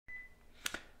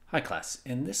Hi class.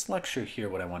 In this lecture here,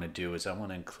 what I want to do is I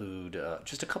want to include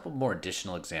just a couple more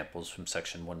additional examples from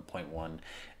section 1.1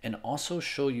 and also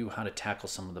show you how to tackle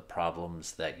some of the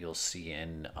problems that you'll see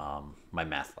in my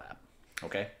math lab.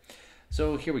 Okay,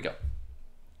 so here we go.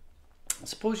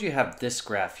 Suppose you have this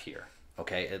graph here.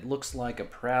 Okay, it looks like a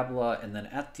parabola, and then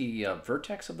at the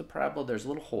vertex of the parabola, there's a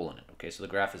little hole in it. Okay, so the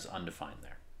graph is undefined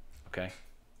there. Okay,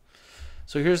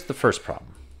 so here's the first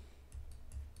problem.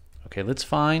 Okay, let's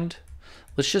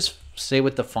just say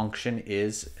what the function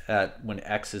is at when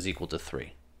x is equal to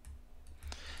 3.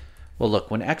 Well, look,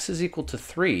 when x is equal to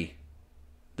 3,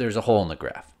 there's a hole in the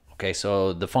graph. Okay,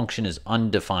 so the function is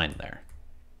undefined there.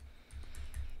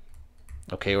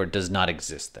 Okay, or it does not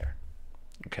exist there.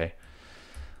 Okay,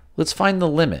 let's find the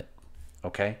limit,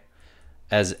 okay,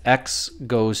 as x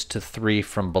goes to 3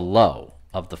 from below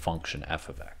of the function f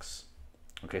of x.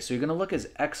 Okay, so you're going to look as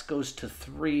x goes to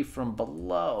 3 from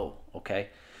below, okay?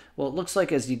 Well, it looks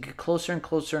like as you get closer and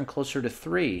closer and closer to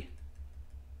 3,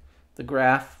 the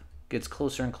graph gets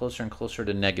closer and closer and closer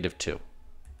to -2.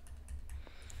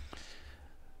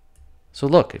 So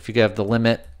look, if you have the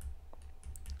limit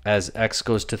as x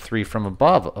goes to 3 from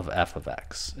above of f of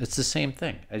x, it's the same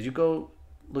thing. As you go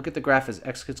look at the graph as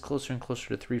x gets closer and closer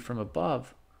to 3 from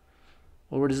above,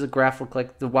 well, where does the graph look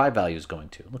like the y value is going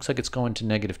to? It looks like it's going to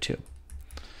 -2.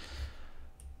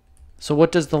 So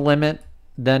what does the limit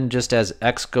then just as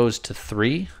x goes to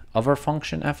 3 of our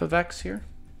function f of x here?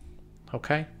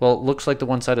 Okay, well, it looks like the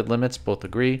one-sided limits both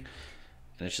agree,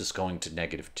 and it's just going to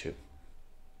 -2.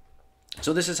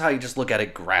 So this is how you just look at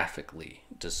it graphically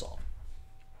to solve.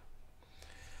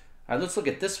 All right, let's look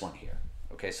at this one here.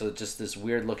 Okay, so just this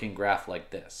weird looking graph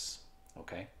like this.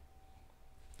 Okay,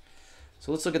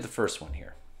 so let's look at the first one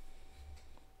here.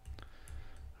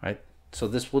 All right, so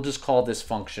this, we'll just call this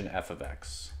function f of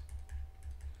x.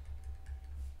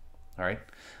 All right,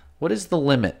 what is the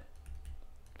limit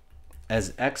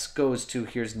as x goes to,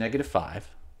 here's -5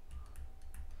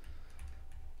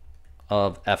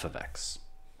 of f of x?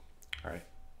 All right,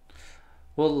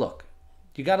 well, look,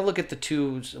 you got to look at the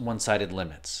two one-sided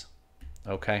limits.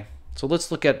 Okay, so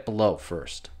let's look at below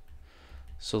first.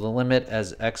 So the limit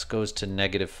as x goes to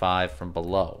 -5 from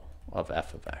below of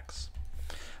f of x.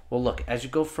 Well, look, as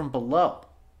you go from below,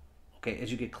 okay,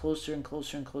 as you get closer and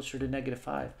closer and closer to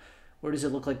 -5, where does it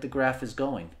look like the graph is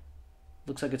going?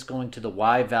 Looks like it's going to the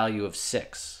y value of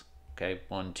 6. Okay,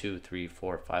 1, 2, 3,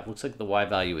 4, 5. Looks like the y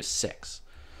value is 6.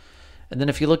 And then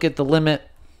if you look at the limit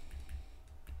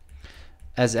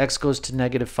as x goes to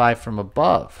 -5 from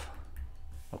above,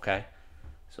 okay,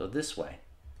 so this way,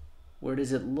 where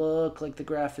does it look like the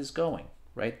graph is going,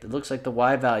 right? It looks like the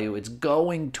y value, it's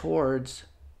going towards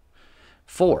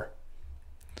 4.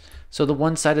 So the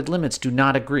one-sided limits do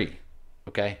not agree,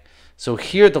 okay? So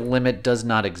here the limit does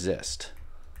not exist.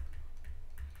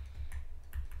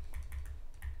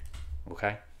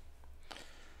 Okay?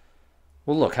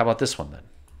 Well, look, how about this one then?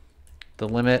 The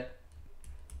limit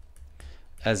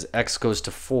as x goes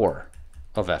to 4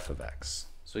 of f of x.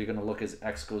 So you're going to look as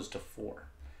x goes to 4.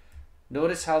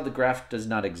 Notice how the graph does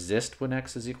not exist when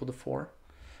x is equal to 4.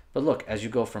 But look, as you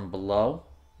go from below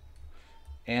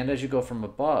and as you go from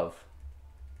above,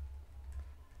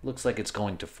 looks like it's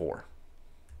going to 4.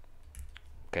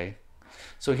 Okay,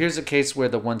 so here's a case where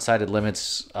the one-sided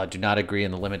limits do not agree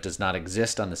and the limit does not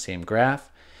exist on the same graph.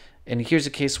 And here's a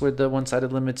case where the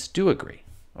one-sided limits do agree,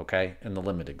 okay, and the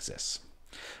limit exists.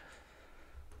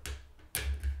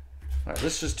 All right,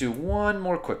 let's just do one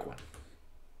more quick one.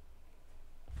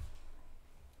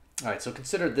 All right, so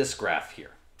consider this graph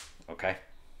here, okay?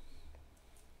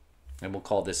 And we'll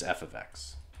call this f of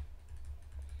x.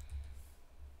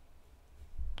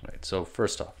 All right, so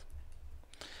first off,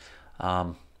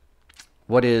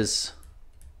 what is,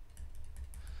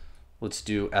 let's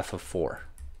do f of 4.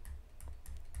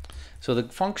 So the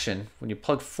function, when you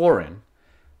plug 4 in,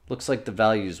 looks like the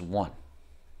value is 1.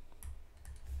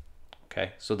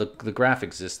 Okay, so the graph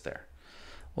exists there.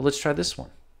 Well, let's try this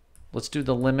one. Let's do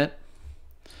the limit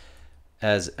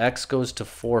as x goes to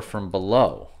 4 from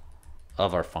below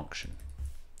of our function.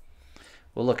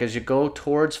 Well, look, as you go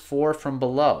towards 4 from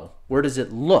below, where does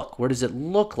it look? Where does it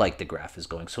look like the graph is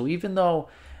going? So even though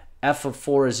f of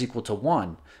 4 is equal to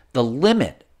 1, the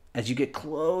limit, as you get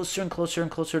closer and closer and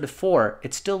closer to 4,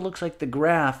 it still looks like the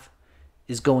graph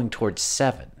is going towards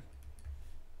 7.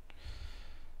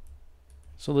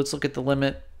 So let's look at the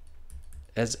limit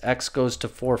as x goes to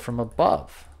 4 from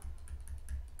above.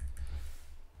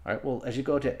 All right, well, as you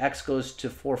go to x goes to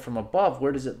 4 from above,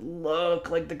 where does it look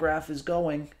like the graph is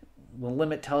going? The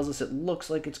limit tells us it looks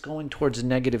like it's going towards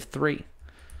 -3.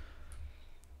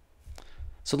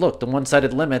 So look, the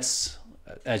one-sided limits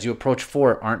as you approach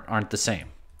 4 aren't the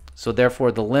same. So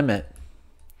therefore the limit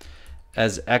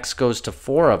as x goes to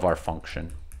 4 of our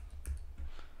function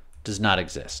does not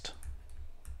exist.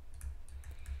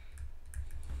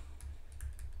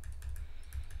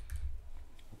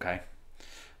 Okay.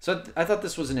 So I thought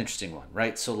this was an interesting one,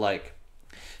 right? So like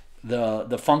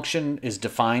the function is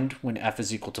defined when f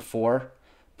is equal to 4,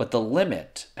 but the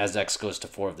limit as x goes to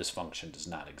 4 of this function does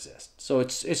not exist. So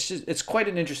it's quite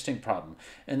an interesting problem.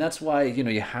 And that's why,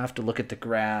 you have to look at the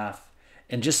graph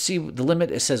and just see the limit.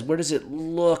 It says, where does it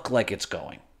look like it's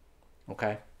going?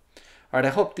 Okay. All right. I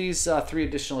hope these 3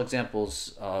 additional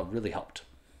examples really helped.